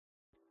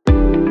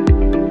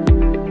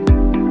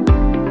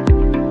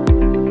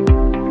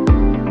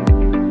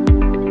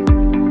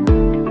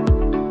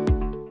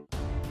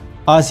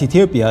As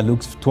Ethiopia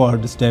looks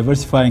towards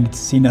diversifying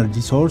its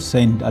energy source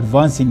and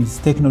advancing its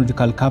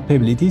technological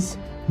capabilities,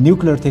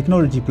 nuclear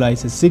technology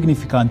plays a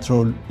significant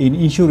role in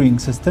ensuring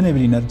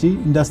sustainable energy,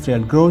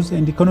 industrial growth,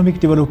 and economic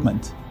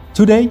development.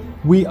 Today,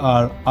 we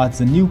are at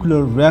the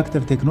Nuclear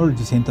Reactor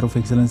Technology Center of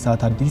Excellence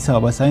at Addis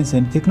Ababa Science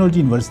and Technology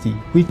University,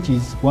 which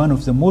is one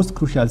of the most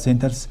crucial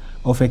centers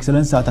of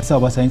excellence at Addis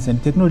Ababa Science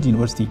and Technology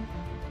University.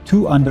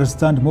 To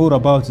understand more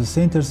about the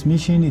center's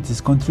mission,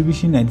 its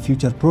contribution, and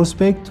future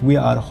prospect, we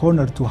are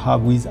honored to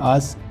have with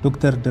us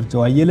Dr.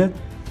 Derjo Ayele,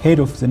 Head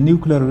of the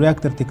Nuclear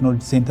Reactor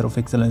Technology Center of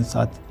Excellence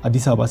at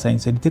Addis Ababa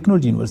Science and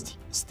Technology University.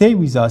 Stay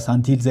with us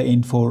until the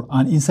end for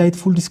an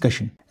insightful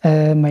discussion.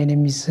 My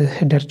name is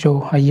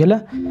Derjo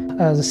Ayele.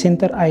 The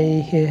center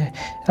I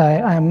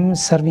am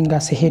serving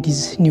as a head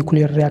is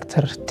Nuclear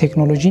Reactor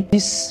Technology.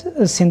 This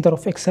Center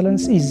of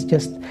Excellence is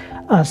just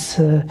as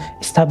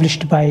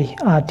established by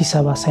Addis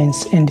Ababa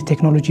Science and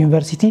Technology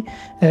University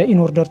in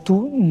order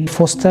to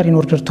foster, in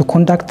order to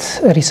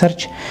conduct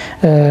research.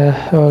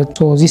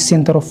 So this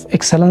Center of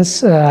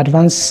Excellence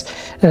advance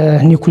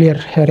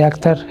nuclear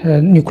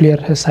reactor,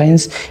 nuclear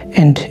science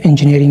and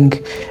engineering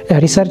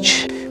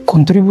research,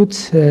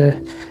 contribute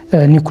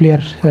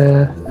nuclear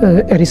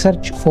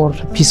research for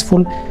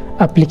peaceful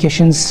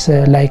applications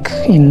like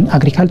in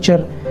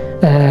agriculture,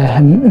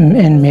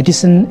 and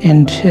medicine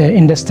and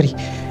industry.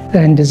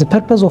 And the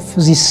purpose of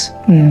this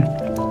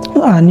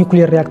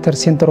Nuclear Reactor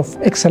Center of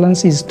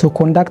Excellence is to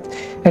conduct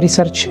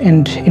research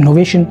and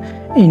innovation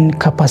in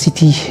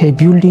capacity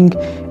building,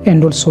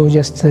 and also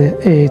just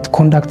it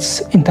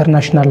conducts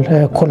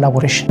international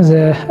collaboration.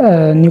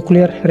 The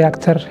Nuclear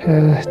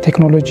Reactor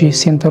Technology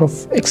Center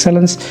of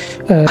Excellence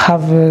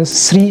have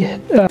three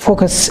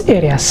focus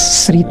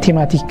areas, three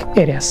thematic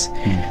areas.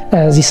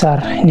 These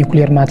are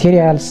nuclear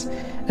materials,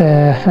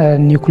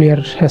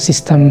 nuclear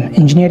system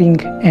engineering,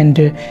 and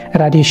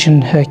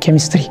radiation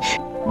chemistry.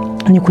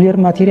 Nuclear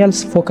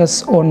materials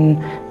focus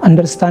on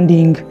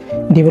understanding,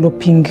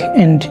 developing,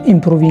 and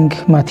improving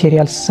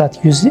materials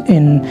that use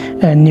in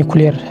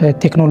nuclear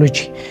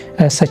technology,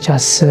 such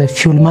as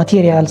fuel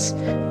materials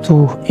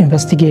to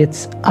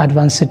investigate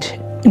advanced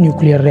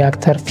nuclear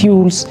reactor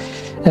fuels,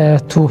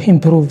 to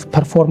improve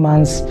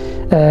performance,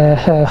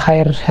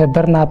 higher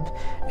burn-up,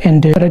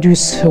 and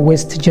reduce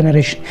waste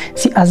generation.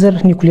 The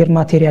other nuclear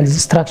material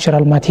is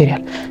structural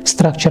material.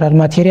 Structural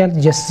material,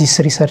 just this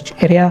research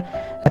area,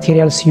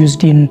 materials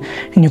used in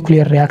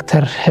nuclear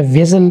reactor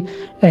vessel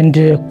and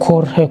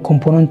core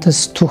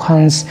components to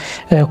enhance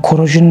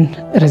corrosion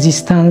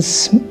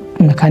resistance,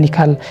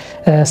 mechanical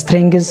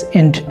strength,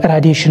 and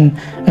radiation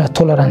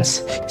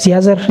tolerance. The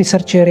other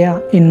research area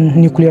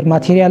in nuclear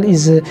material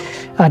is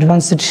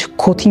advanced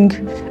coating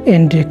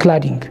and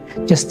cladding.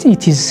 Just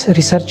it is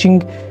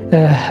researching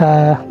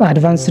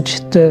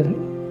advanced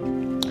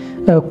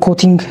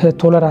coating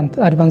tolerant,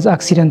 advanced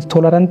accident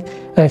tolerant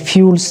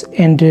fuels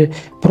and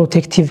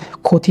protective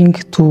coating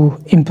to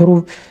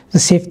improve the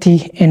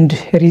safety and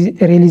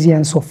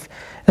resilience of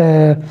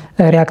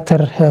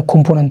reactor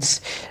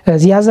components.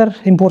 The other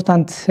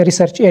important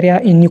research area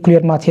in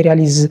nuclear material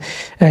is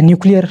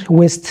nuclear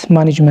waste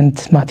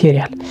management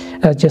material.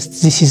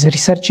 Just this is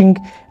researching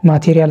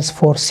materials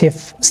for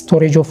safe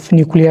storage of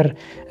nuclear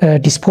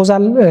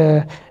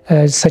disposal,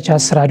 such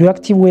as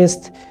radioactive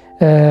waste,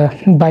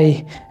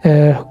 by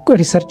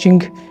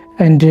researching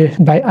and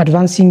by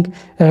advancing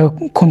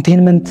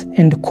containment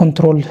and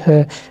control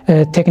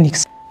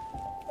techniques.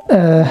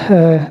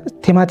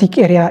 Thematic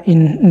area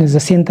in the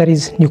center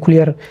is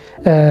nuclear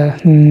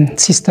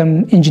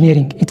system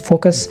engineering. It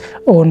focuses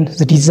on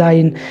the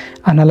design,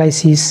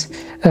 analysis,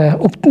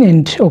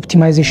 and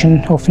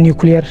optimization of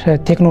nuclear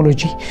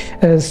technology.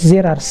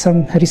 There are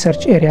some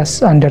research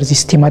areas under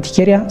this thematic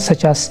area,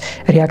 such as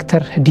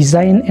reactor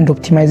design and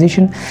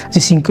optimization.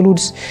 This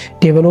includes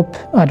develop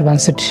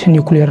advanced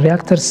nuclear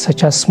reactors,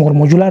 such as small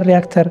modular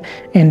reactor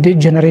and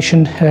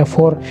generation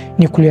for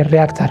nuclear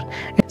reactor.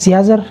 The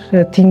other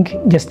thing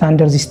just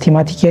under this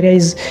thematic area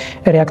is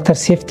reactor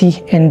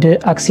safety and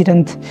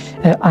accident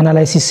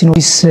analysis. In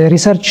this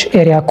research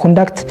area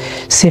conduct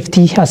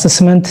safety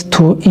assessment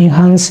to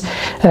enhance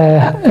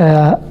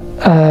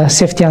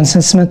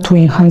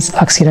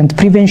accident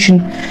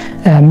prevention,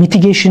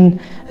 mitigation,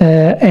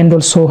 and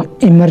also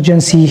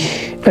emergency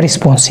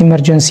response.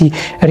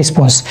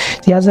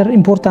 The other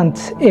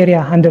important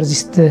area under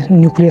this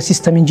nuclear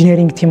system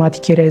engineering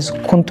thematic area is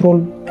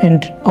control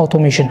and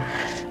automation.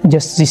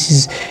 Just this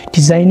is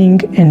designing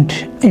and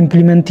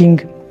implementing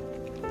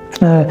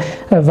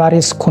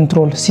various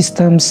control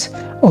systems,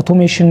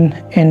 automation,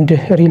 and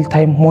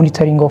real-time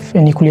monitoring of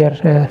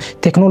nuclear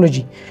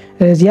technology.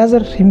 The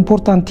other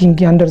important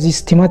thing under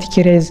this thematic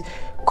area is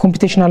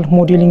computational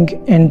modeling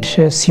and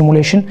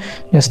simulation.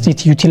 Just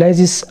it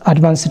utilizes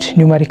advanced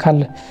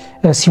numerical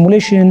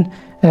simulation,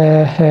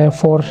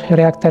 for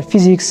reactor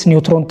physics,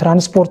 neutron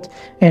transport,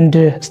 and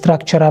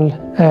structural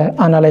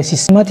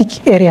analysis.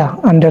 Thematic area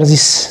under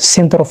this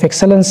Center of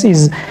Excellence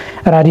is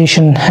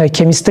radiation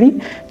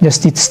chemistry.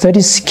 Just it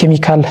studies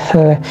chemical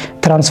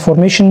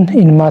transformation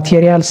in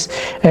materials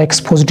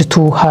exposed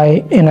to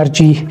high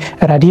energy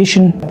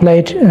radiation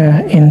applied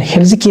in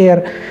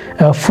healthcare,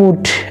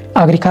 food,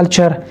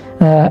 agriculture,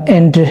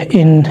 and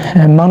in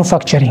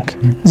manufacturing.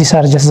 These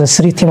are just the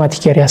 3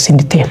 thematic areas in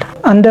detail.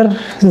 Under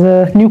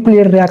the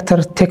Nuclear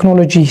Reactor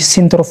Technology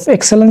Center of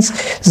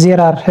Excellence,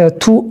 there are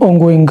 2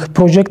 ongoing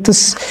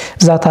projects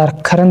that are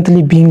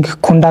currently being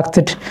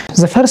conducted.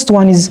 The first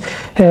one is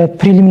a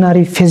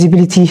preliminary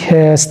feasibility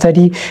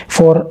study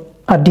for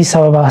Addis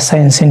Ababa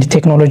Science and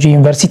Technology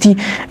University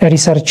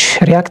research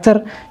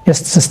reactor.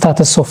 Just the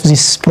status of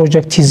this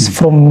project is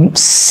from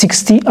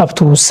 60 up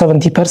to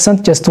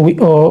 70%. Just we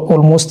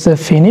almost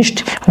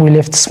finished. We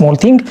left small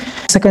thing.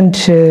 Second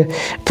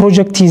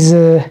project is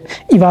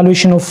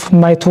evaluation of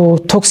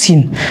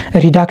mycotoxin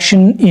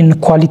reduction in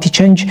quality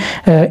change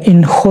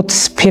in hot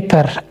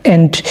pepper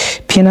and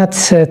peanut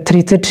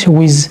treated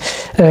with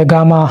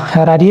gamma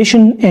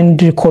radiation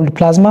and cold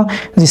plasma.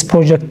 This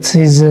project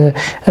is the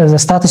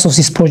status of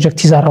this project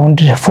is around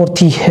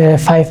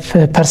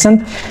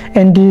 45%,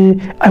 and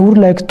I would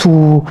like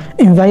to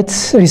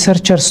invite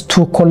researchers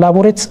to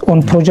collaborate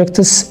on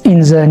projects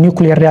in the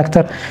Nuclear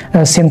Reactor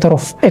Center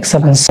of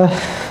Excellence.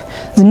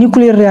 The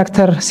Nuclear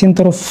Reactor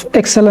Center of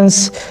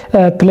Excellence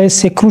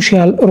plays a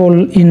crucial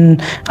role in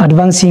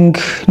advancing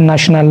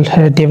national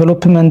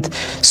development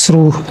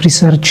through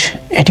research,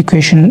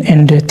 education,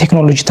 and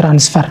technology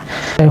transfer.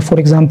 For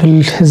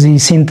example, the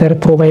center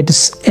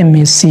provides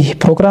MSc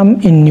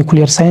program in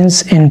Nuclear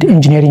Science and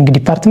Engineering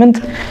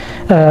Department.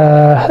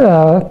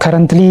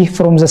 Currently,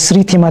 from the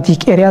 3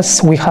 thematic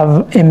areas, we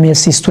have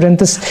MSc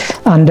students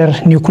under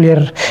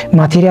Nuclear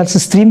Materials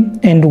stream,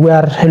 and we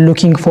are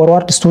looking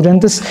forward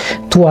students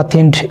to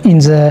attend in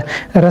the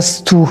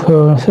rest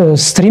 2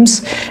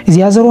 streams.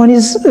 The other one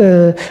is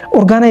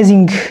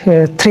organizing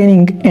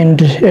training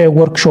and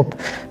workshop.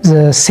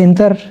 The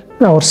center,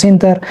 our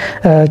center,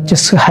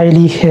 just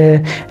highly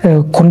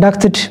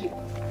conducted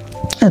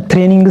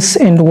trainings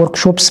and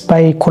workshops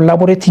by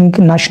collaborating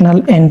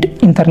national and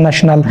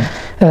international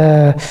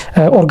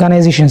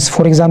organizations.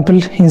 For example,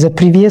 in the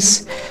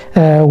previous,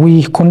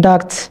 we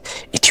conduct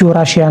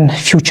Ethiopia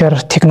Future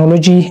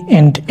Technology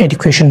and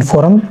Education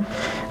Forum.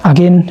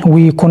 Again,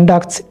 we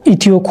conduct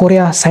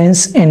Ethiopia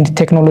Science and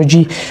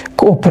Technology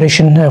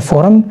Cooperation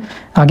Forum.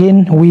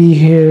 Again,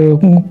 we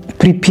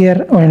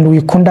prepare and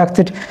we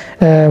conducted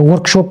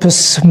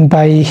workshops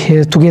by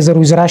together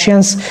with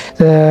Russians,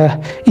 the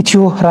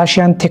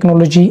Ethio-Russian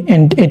Technology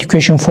and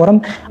Education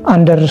Forum.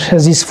 Under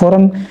this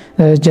forum,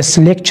 just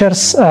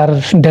lectures are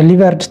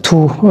delivered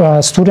to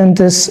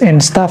students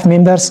and staff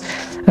members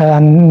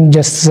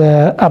just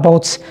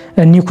about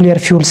nuclear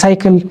fuel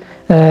cycle,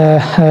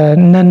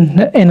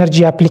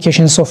 non-energy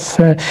applications of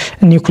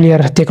nuclear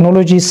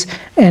technologies,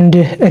 and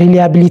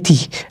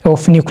reliability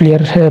of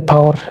nuclear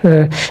power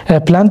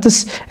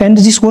plants. And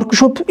this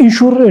workshop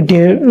ensure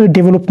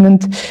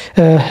development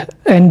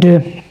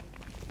and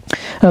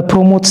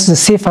promotes the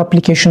safe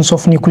applications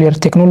of nuclear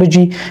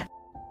technology.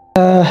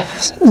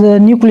 The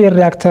Nuclear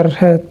Reactor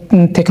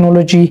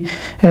Technology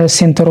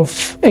Center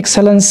of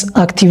Excellence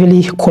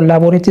actively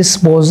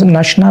collaborates both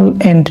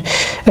national and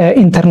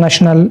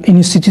international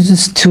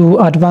institutes to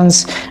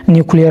advance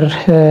nuclear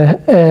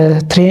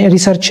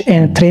research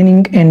and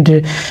training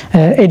and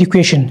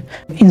education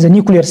in the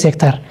nuclear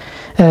sector.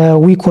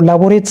 We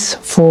collaborate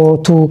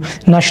to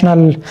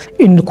national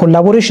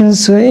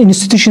collaborations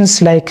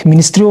institutions like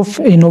Ministry of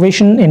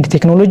Innovation and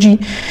Technology,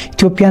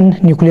 Ethiopian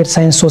Nuclear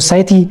Science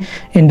Society,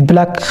 and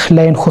Black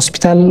Lion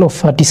Hospital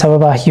of Addis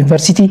Ababa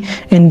University,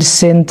 and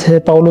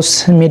St.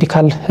 Paulo's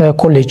Medical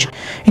College.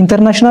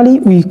 Internationally,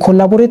 we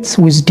collaborate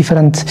with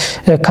different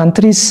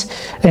countries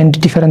and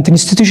different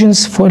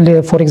institutions.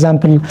 For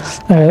example,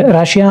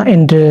 Russia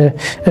and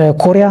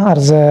Korea are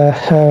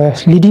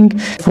the leading.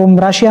 From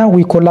Russia,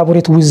 we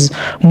collaborate with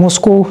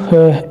Moscow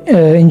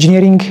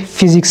Engineering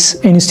Physics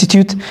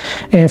Institute.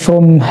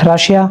 From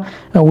Russia,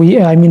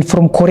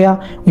 from Korea,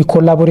 we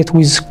collaborate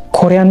with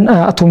Korean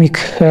Atomic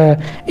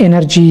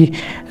Energy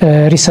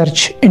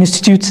Research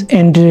Institute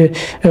and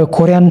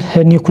Korean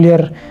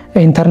Nuclear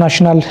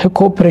International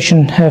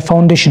Cooperation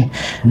Foundation.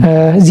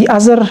 The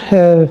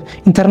other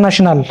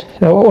international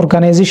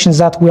organizations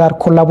that we are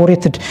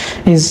collaborated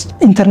is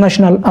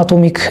International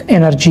Atomic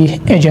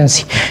Energy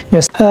Agency.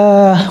 Yes.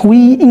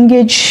 We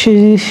engage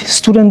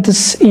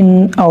students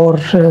in our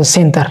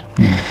center.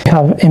 We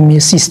have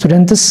MSc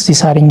students.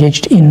 These are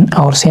engaged in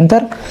our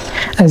center.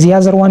 The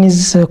other one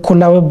is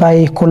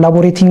by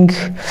collaborating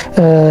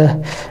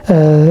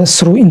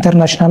through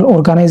international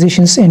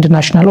organizations and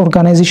national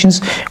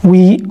organizations.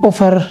 We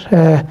offer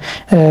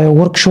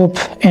workshop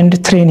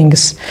and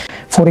trainings.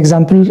 For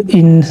example,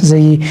 in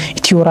the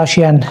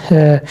Ethio-Russian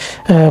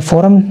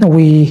forum,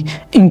 we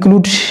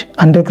include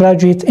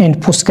undergraduate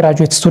and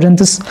postgraduate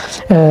students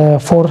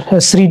for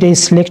a 3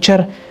 days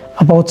lecture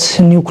about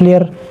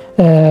nuclear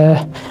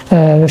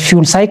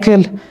fuel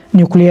cycle,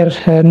 nuclear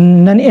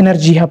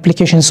non-energy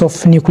applications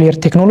of nuclear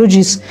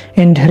technologies,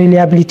 and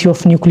reliability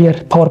of nuclear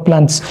power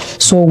plants.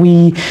 So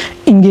we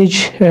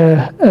engage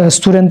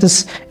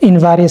students in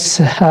various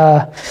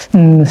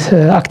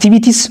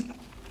activities,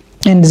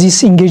 and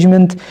this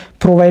engagement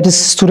provides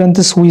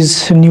students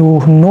with new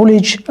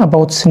knowledge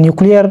about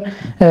nuclear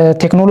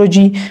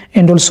technology,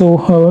 and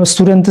also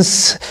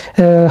students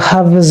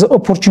have the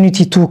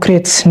opportunity to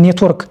create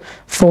network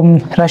from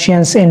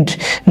Russians and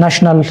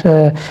national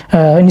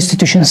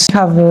institutions. We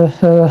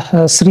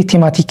have 3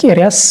 thematic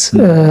areas.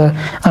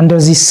 Under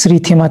these 3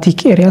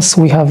 thematic areas,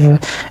 we have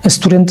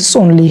students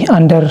only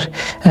under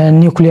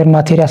nuclear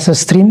materials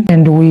stream,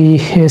 and we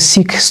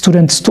seek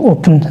students to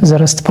open the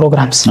rest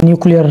programs.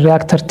 Nuclear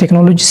Reactor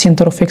Technology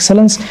Center of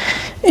Excellence,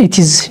 it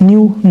is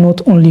new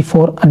not only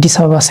for Addis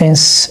Ababa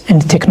Science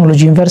and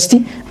Technology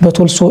University, but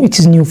also it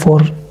is new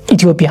for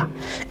Ethiopia,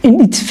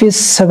 and it faces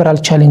several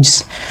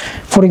challenges.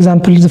 For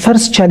example, the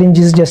first challenge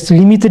is just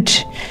limited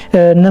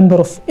number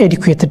of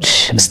educated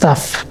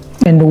staff,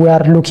 and we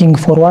are looking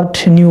forward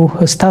to new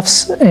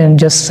staffs and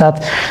just that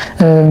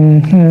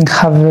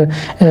have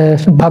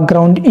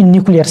background in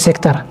nuclear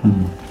sector.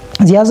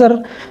 The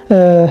other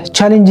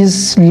challenge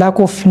is lack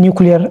of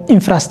nuclear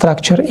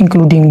infrastructure,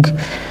 including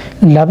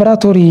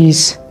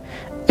laboratories,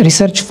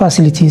 research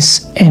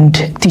facilities, and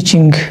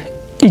teaching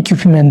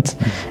equipment.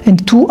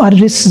 And to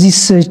address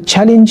this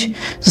challenge,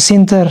 the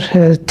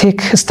center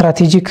take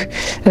strategic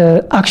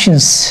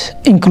actions,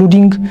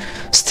 including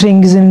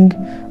strengthening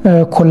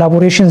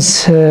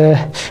collaborations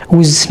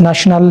with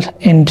national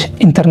and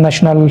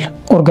international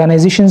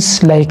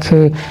organizations like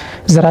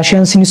the Russian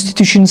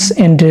institutions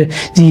and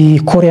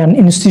the Korean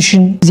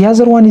institution. The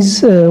other one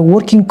is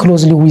working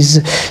closely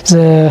with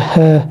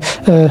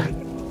the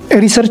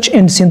Research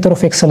and Center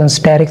of Excellence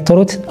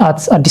Directorate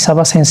at Addis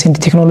Ababa Science and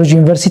Technology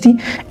University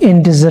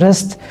and the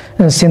rest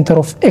Center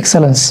of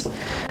Excellence.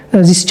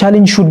 This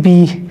challenge should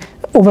be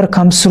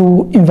overcome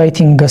through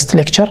inviting guests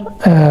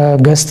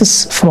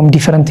from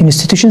different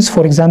institutions.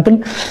 For example,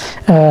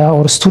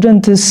 our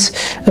students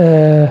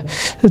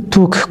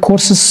took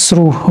courses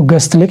through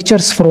guest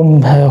lectures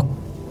from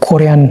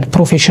Korean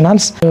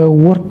professionals,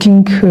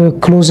 working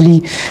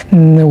closely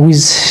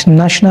with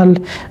national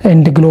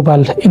and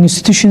global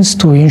institutions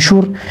to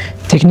ensure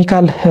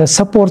technical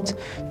support,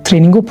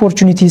 training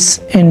opportunities,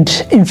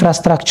 and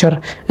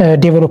infrastructure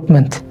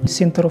development.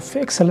 Center of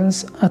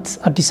Excellence at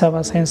Addis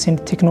Ababa Science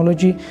and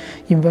Technology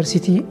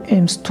University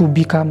aims to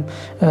become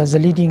the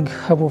leading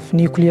hub of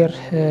nuclear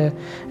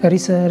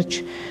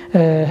research,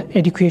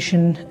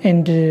 education,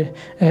 and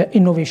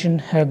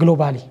innovation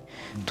globally.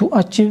 To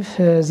achieve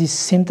this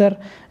center,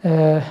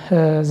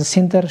 the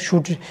center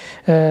should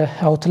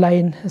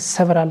outline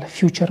several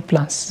future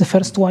plans. The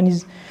first one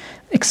is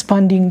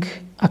expanding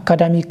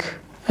academic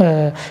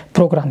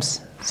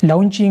programs,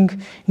 launching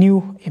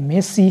new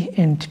MSc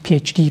and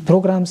PhD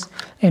programs,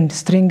 and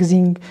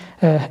strengthening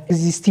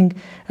existing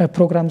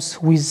programs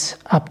with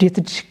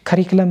updated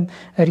curriculum,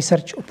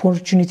 research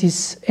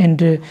opportunities,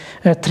 and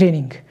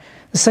training.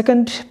 The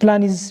second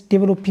plan is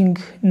developing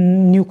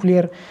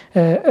nuclear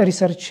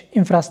research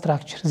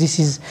infrastructure. This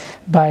is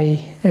by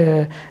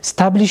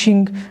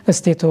establishing a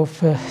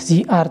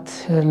state-of-the-art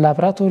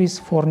laboratories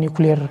for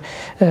nuclear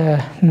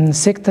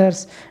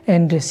sectors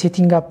and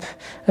setting up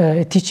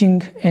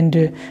teaching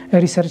and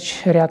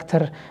research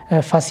reactor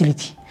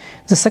facility.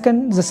 The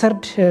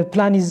third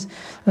plan is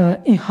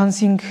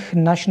enhancing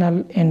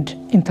national and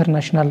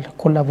international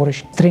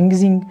collaboration,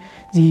 strengthening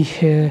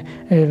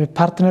the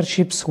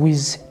partnerships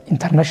with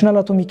international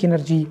atomic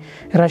energy,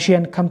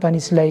 Russian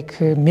companies like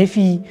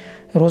MEFI,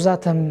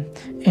 Rosatom,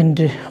 and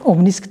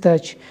Omnisk,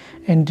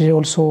 and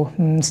also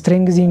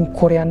strengthening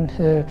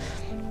Korean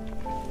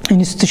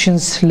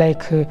institutions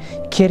like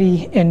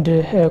Kerry and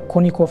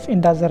Konikov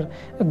and other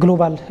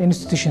global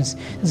institutions.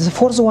 The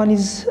fourth one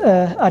is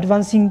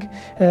advancing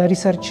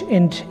research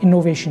and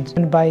innovation,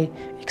 and by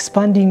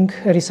expanding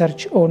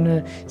research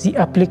on the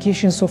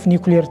applications of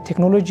nuclear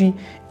technology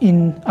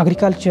in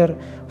agriculture,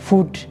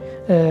 food,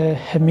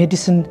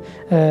 medicine,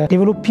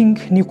 developing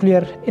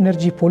nuclear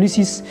energy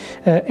policies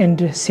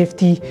and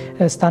safety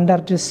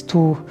standards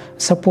to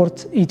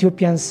support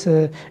Ethiopians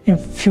in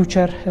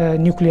future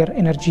nuclear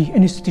energy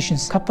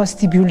institutions.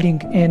 Capacity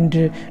building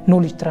and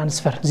knowledge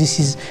transfer. This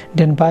is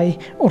done by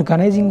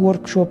organizing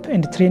workshop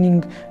and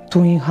training to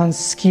enhance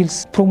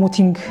skills,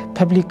 promoting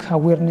public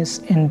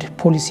awareness and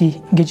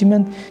policy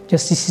engagement.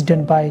 This is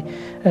done by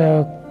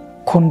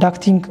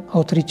conducting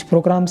outreach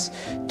programs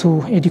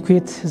to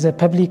educate the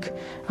public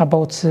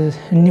about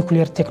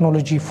nuclear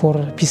technology for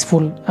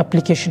peaceful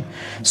application.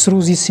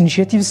 Through these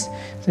initiatives,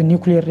 the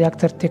Nuclear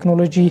Reactor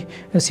Technology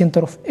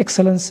Center of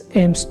Excellence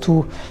aims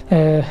to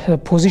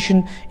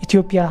position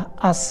Ethiopia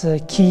as a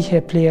key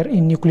player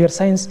in nuclear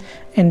science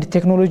and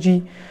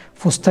technology,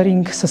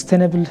 fostering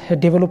sustainable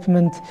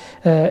development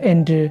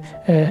and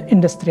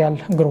industrial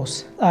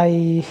growth.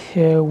 I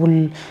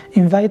will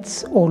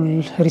invite all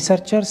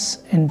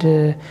researchers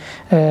and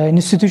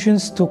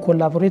institutions to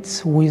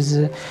collaborate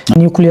with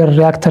Nuclear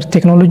Reactor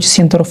Technology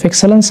Center of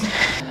Excellence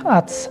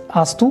at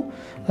AASTU.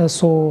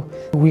 So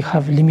we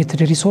have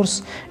limited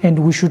resource and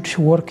we should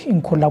work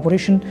in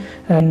collaboration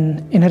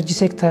in energy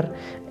sector,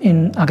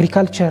 in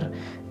agriculture,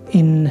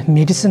 in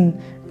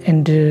medicine,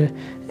 and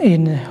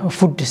in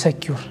food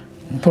secure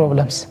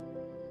problems.